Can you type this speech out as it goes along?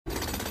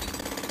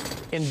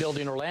In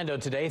building Orlando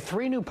today,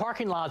 3 new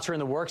parking lots are in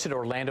the works at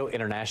Orlando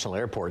International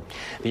Airport.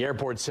 The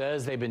airport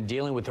says they've been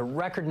dealing with a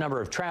record number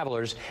of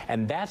travelers,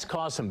 and that's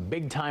caused some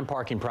big-time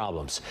parking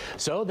problems.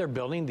 So they're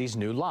building these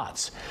new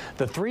lots.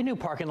 The 3 new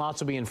parking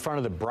lots will be in front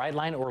of the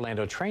Brightline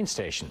Orlando train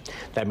station.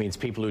 That means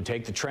people who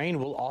take the train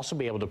will also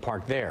be able to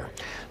park there.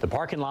 The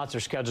parking lots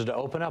are scheduled to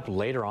open up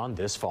later on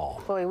this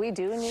fall. Boy, we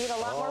do need a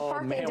lot more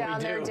parking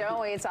down there,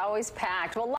 don't we? It's always packed. Well,